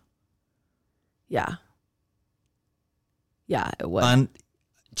world. Yeah. Yeah, it would.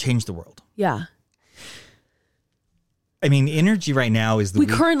 Change the world. Yeah. I mean, energy right now is We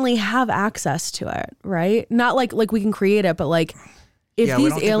currently have access to it, right? Not like we can create it, but like if Yeah, we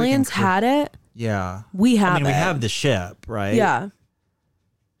these don't think we can aliens had it, Yeah. we have I mean, we it. have the ship, right? Yeah.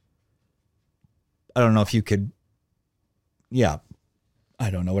 I don't know if you could. Yeah. I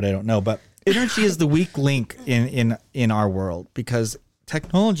don't know what I don't know, but energy is the weak link in our world because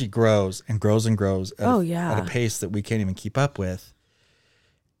technology grows and grows and grows at a pace that we can't even keep up with.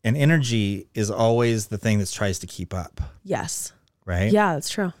 And energy is always the thing that tries to keep up. Yes. Right? Yeah,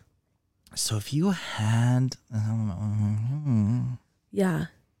 that's true. So if you had Yeah.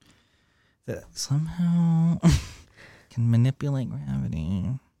 that somehow can manipulate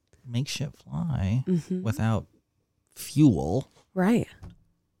gravity, make shit fly without fuel, Right.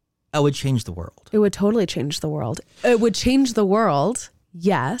 that would change the world. It would totally change the world. It would change the world,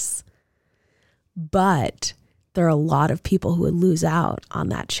 yes. But there are a lot of people who would lose out on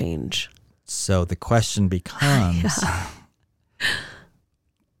that change. So the question becomes,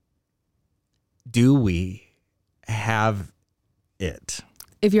 do we have it?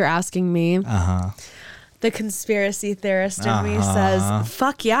 If you're asking me, the conspiracy theorist in me says,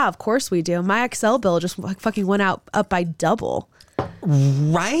 fuck yeah, of course we do. My Excel bill just fucking went up by double.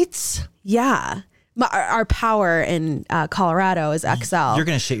 Right? Yeah. Our power in Colorado is Excel. You're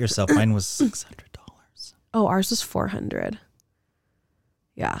going to shit yourself. Mine was $600. Oh, ours was 400.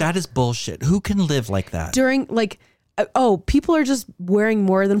 Yeah. That is bullshit. Who can live like that? During people are just wearing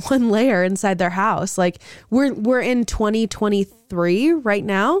more than one layer inside their house. Like we're in 2023 right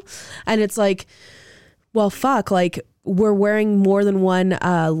now, and it's like, well, fuck, like we're wearing more than one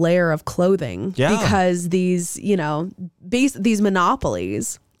layer of clothing because these, these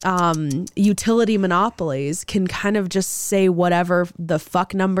monopolies, utility monopolies can kind of just say whatever the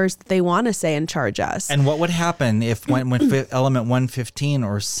fuck numbers that they want to say and charge us. And what would happen if when element 115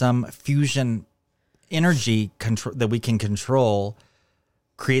 or some fusion energy that we can control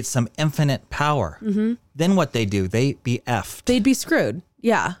creates some infinite power? Then what they do? They'd be effed. They'd be screwed.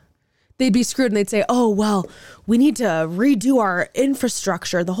 Yeah. They'd be screwed and they'd say, oh, well, we need to redo our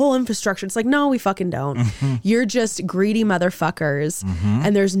infrastructure, the whole infrastructure. It's like, no, we fucking don't. You're just greedy motherfuckers.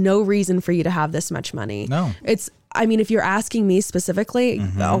 And there's no reason for you to have this much money. No. If you're asking me specifically,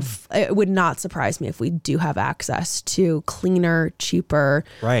 it would not surprise me if we do have access to cleaner, cheaper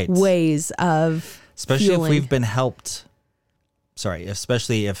ways of especially fueling. if we've been helped. Sorry,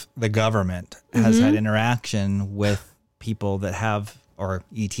 especially if the government has had interaction with people that have, or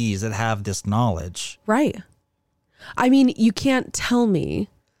ETs that have this knowledge. Right. I mean, you can't tell me,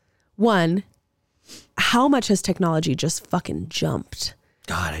 one, how much has technology just fucking jumped?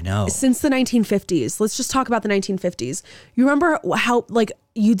 God, I know. Since the 1950s. Let's just talk about the 1950s. You remember how, like,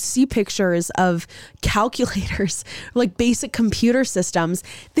 you'd see pictures of calculators, like basic computer systems.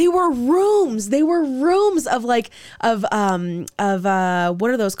 They were rooms. Of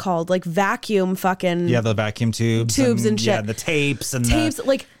what are those called? Like vacuum fucking. Yeah, the vacuum tubes and shit. Yeah, the tapes and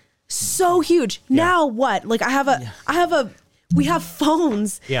like so huge. Now what? Like we have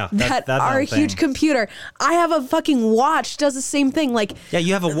phones that are a huge computer. I have a fucking watch, does the same thing. Like, yeah,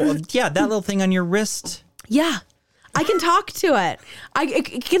 you have that little thing on your wrist. Yeah. I can talk to it.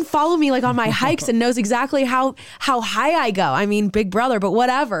 It can follow me like on my hikes and knows exactly how high I go. I mean, Big Brother, but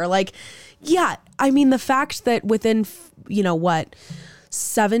whatever. Like, yeah. I mean, the fact that within,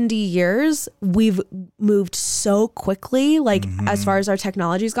 70 years, we've moved so quickly, like as far as our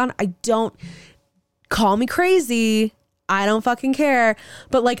technology's gone, call me crazy. I don't fucking care.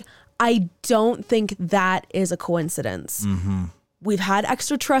 But like, I don't think that is a coincidence. We've had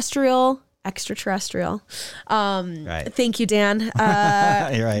extraterrestrial extraterrestrial. Right. Thank you, Dan.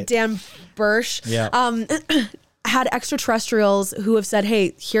 You're right. Dan Bursch. Yeah. Had extraterrestrials who have said,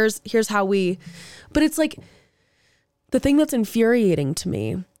 hey, here's how we, but it's like, the thing that's infuriating to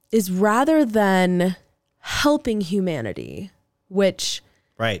me is rather than helping humanity, which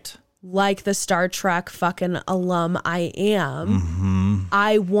Right. like the Star Trek fucking alum I am,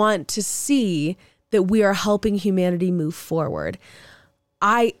 I want to see that we are helping humanity move forward.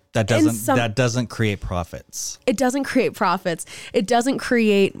 That doesn't create profits. It doesn't create profits. It doesn't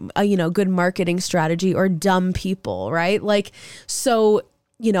create a, good marketing strategy or dumb people, right? Like, so,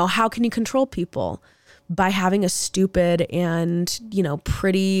 how can you control people? By having a stupid and,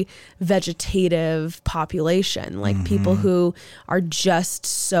 pretty vegetative population, like people who are just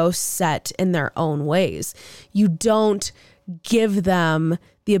so set in their own ways. You don't give them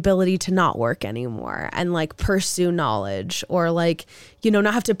the ability to not work anymore and like pursue knowledge or like,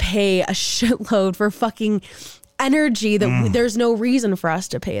 not have to pay a shitload for fucking energy that there's no reason for us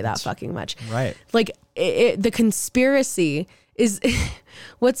to pay that fucking much. Right. Like the conspiracy is,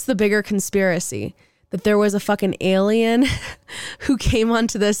 what's the bigger conspiracy? That there was a fucking alien who came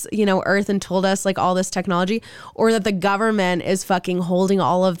onto this, earth and told us like all this technology, or that the government is fucking holding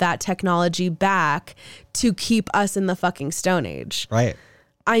all of that technology back to keep us in the fucking Stone Age. Right.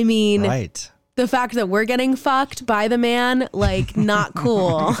 I mean, Right. the fact that we're getting fucked by the man, like, not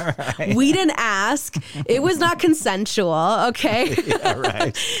cool. Right. We didn't ask. It was not consensual, okay? Yeah,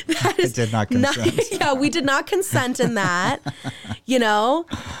 right. It did not consent. We did not consent in that.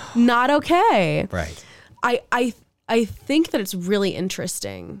 Not okay. Right. I think that it's really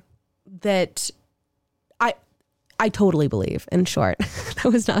interesting that I totally believe, in short, that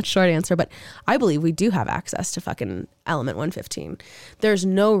was not a short answer, but I believe we do have access to fucking Element 115. There's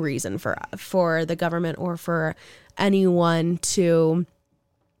no reason for the government or for anyone to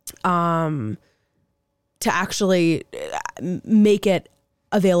actually make it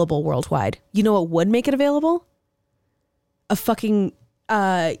available worldwide. You know what would make it available? A fucking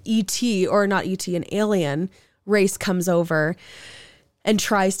ET, or not ET, an alien race comes over and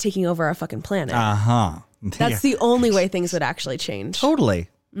tries taking over our fucking planet. That's the only way things would actually change. Totally.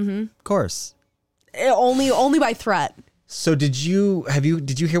 Of course. Only by threat. So did you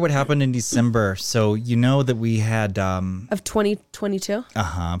hear what happened in December? So you know that we had Of 2022?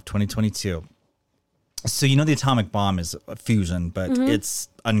 2022. So the atomic bomb is a fusion, but it's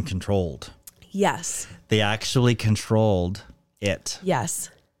uncontrolled. Yes. They actually controlled it. Yes.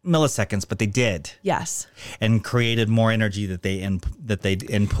 Milliseconds, but they did. Yes. And created more energy that they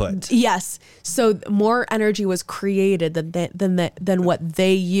input. Yes. So more energy was created than what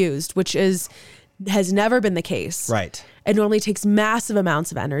they used, which has never been the case. Right. It normally takes massive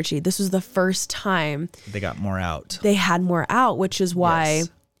amounts of energy. This was the first time They got more out. they had more out, which is why,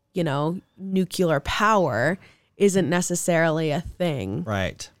 Yes. Nuclear power isn't necessarily a thing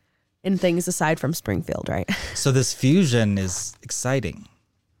Right. in things aside from Springfield, right? So this fusion is exciting.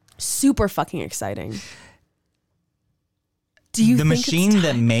 Super fucking exciting. Do you The think it's machine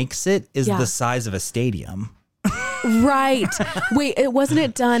that makes it is Yeah. the size of a stadium. right? Wait, wasn't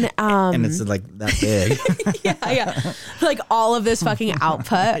it done? And it's like that big. yeah. Like all of this fucking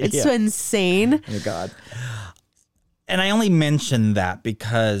output. It's so insane. Oh God. And I only mention that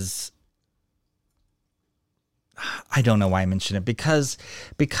because I don't know why I mention it because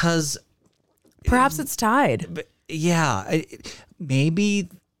Perhaps it's tied. maybe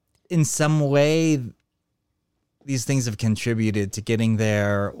in some way these things have contributed to getting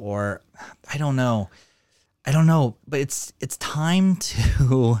there, or I don't know, but it's time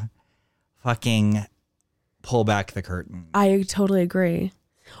to fucking pull back the curtain. I totally agree.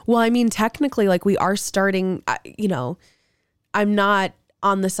 Well, I mean, technically, like we are starting, I'm not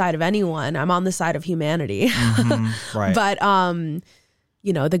on the side of anyone. I'm on the side of humanity. Right. But,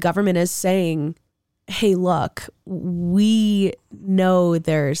 the government is saying, hey, look, we know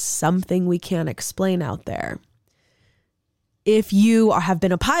there's something we can't explain out there. If you have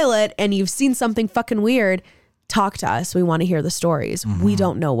been a pilot and you've seen something fucking weird, talk to us. We want to hear the stories. We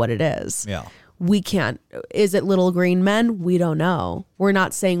don't know what it is. Yeah. We can't. Is it little green men? We don't know. We're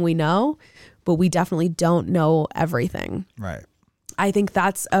not saying we know, but we definitely don't know everything. Right. I think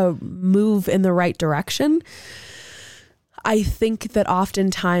that's a move in the right direction. I think that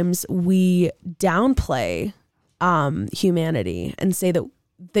oftentimes we downplay humanity and say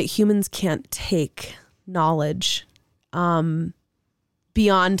that humans can't take knowledge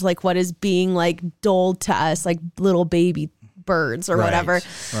beyond like what is being like doled to us like little baby birds or whatever.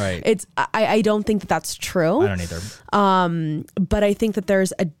 Right. I don't think that that's true. I don't either. But I think that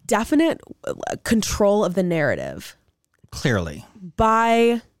there's a definite control of the narrative Clearly.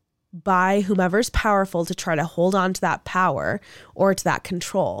 by by whomever's powerful to try to hold on to that power or to that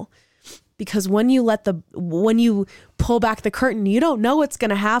control. Because when you pull back the curtain, you don't know what's going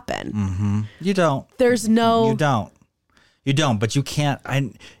to happen. Mm-hmm. You don't. There's no. You don't. But you can't.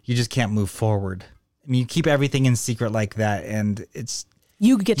 You just can't move forward. I mean, you keep everything in secret like that, and it's.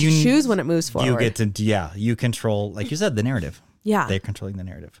 You get to choose when it moves forward. You get to. Yeah. You control, like you said, the narrative. Yeah. They're controlling the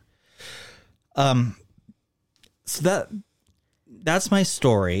narrative. So that's my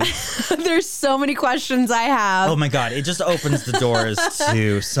story. There's so many questions I have. Oh my God. It just opens the doors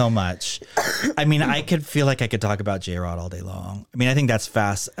to so much. I mean, I could feel like I could talk about J-Rod all day long. I mean, I think that's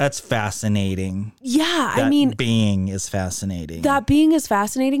fascinating. Yeah. That I mean, being is fascinating. that being is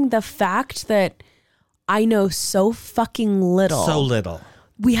fascinating. The fact that I know so fucking little. So little.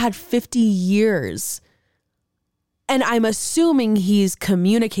 We had 50 years. And I'm assuming he's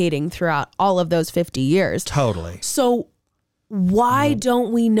communicating throughout all of those 50 years. Totally. So why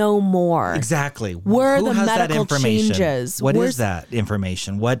don't we know more? Exactly. Where are Who the has that medical information? changes? What Where's- is that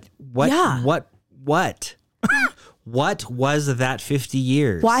information? What Yeah. What was that 50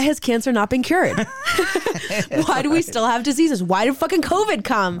 years? Why has cancer not been cured? Why do we still have diseases? Why did fucking COVID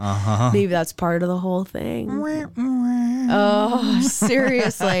come? Maybe that's part of the whole thing. Oh,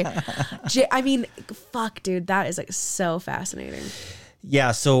 seriously. I mean, fuck, dude, that is like so fascinating.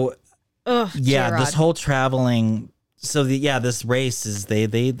 Yeah. So Ugh, yeah, J-Rod. this whole traveling. So this race is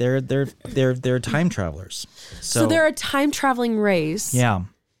they're time travelers. So they're a time traveling race. Yeah.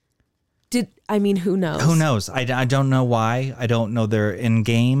 Who knows? Who knows? I don't know why. I don't know their in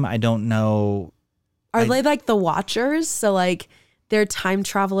game. I don't know. Are they like the Watchers? So like they're time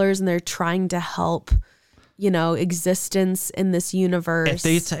travelers and they're trying to help, existence in this universe.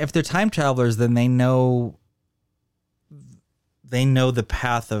 If they're time travelers, then they know the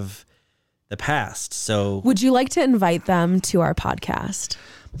path of the past. So would you like to invite them to our podcast?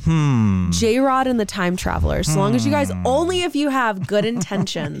 J-Rod and the Time Travelers. So long as you guys, only if you have good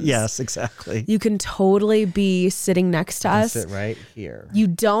intentions. yes, exactly. You can totally be sitting next to us. Sit right here. You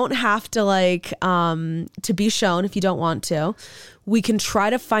don't have to to be shown if you don't want to. We can try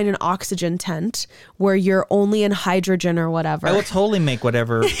to find an oxygen tent where you're only in hydrogen or whatever. I will totally make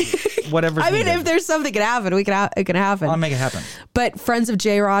whatever. I mean, if there's something can happen, it can happen. I'll make it happen. But friends of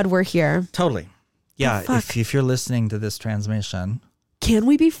J-Rod, we're here. Totally. Yeah. If you're listening to this transmission. Can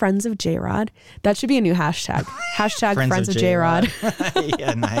we be friends of J-Rod? That should be a new hashtag. Hashtag friends of J-Rod.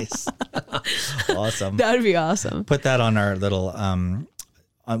 Yeah, nice. Awesome. That would be awesome. Put that on our little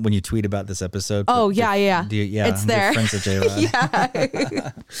when you tweet about this episode. Yeah. It's there. Friends of J-Rod.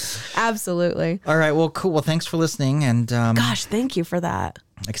 Yeah. Absolutely. All right. Well, cool. Well, thanks for listening. And gosh, thank you for that.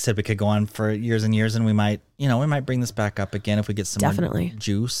 Like I said, we could go on for years and years, and we might bring this back up again if we get some Definitely. more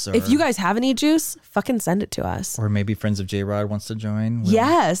juice. Or, If you guys have any juice, fucking send it to us. or maybe Friends of J-Rod wants to join.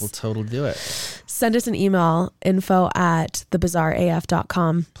 Yes. We'll totally do it. Send us an email,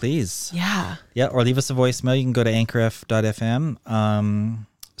 info@thebizarreaf.com. Please. Yeah. Yeah, or leave us a voicemail. You can go to anchorf.fm,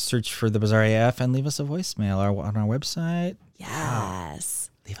 search for The Bizarre AF, and leave us a voicemail on our website. Yes.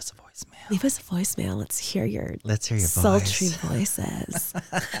 Leave us a voicemail. Leave us a voicemail. Let's hear your sultry sultry voices.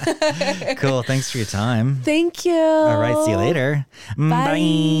 Cool. Thanks for your time. Thank you. All right. See you later.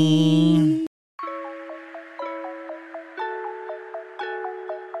 Bye. Bye.